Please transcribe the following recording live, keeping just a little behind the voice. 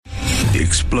The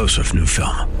explosive new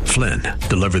film, Flynn,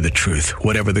 deliver the truth,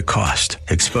 whatever the cost,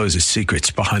 exposes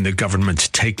secrets behind the government's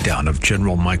takedown of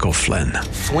General Michael Flynn.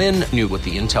 Flynn knew what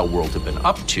the intel world had been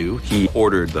up to. He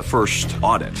ordered the first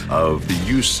audit of the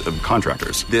use of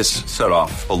contractors. This set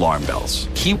off alarm bells.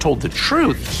 He told the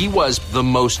truth. He was the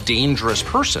most dangerous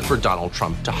person for Donald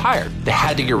Trump to hire. They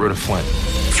had to get rid of Flynn.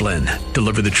 Flynn,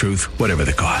 deliver the truth, whatever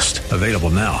the cost. Available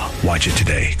now. Watch it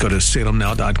today. Go to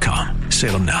salemnow.com.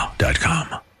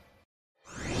 salemnow.com.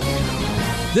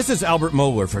 This is Albert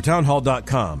Mohler for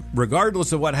townhall.com.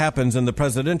 Regardless of what happens in the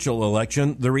presidential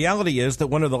election, the reality is that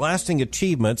one of the lasting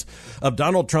achievements of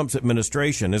Donald Trump's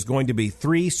administration is going to be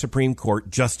 3 Supreme Court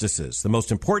justices. The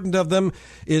most important of them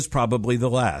is probably the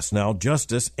last. Now,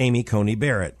 Justice Amy Coney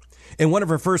Barrett. In one of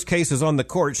her first cases on the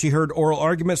court, she heard oral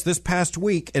arguments this past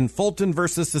week in Fulton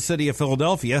versus the City of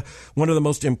Philadelphia, one of the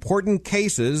most important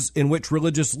cases in which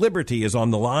religious liberty is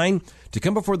on the line, to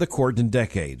come before the court in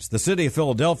decades. The City of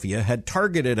Philadelphia had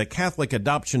targeted a Catholic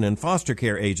adoption and foster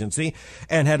care agency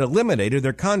and had eliminated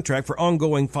their contract for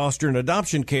ongoing foster and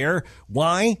adoption care.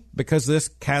 Why? Because this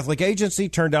Catholic agency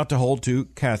turned out to hold to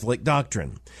Catholic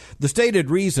doctrine. The stated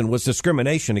reason was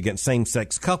discrimination against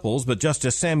same-sex couples, but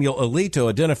Justice Samuel Alito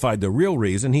identified the real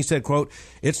reason. He said, quote,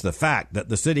 "It's the fact that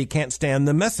the city can't stand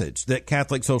the message that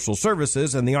Catholic Social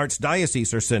Services and the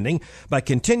Archdiocese are sending by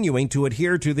continuing to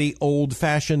adhere to the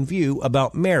old-fashioned view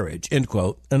about marriage," end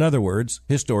quote. In other words,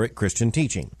 historic Christian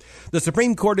teaching. The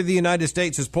Supreme Court of the United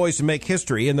States is poised to make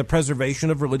history in the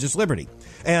preservation of religious liberty.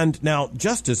 And now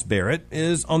Justice Barrett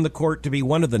is on the court to be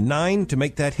one of the 9 to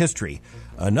make that history.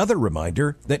 Another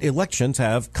reminder that elections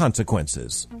have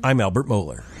consequences. I'm Albert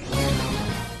Mohler.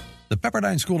 The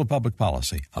Pepperdine School of Public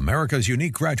Policy, America's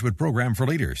unique graduate program for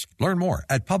leaders. Learn more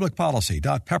at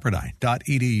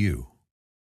publicpolicy.pepperdine.edu.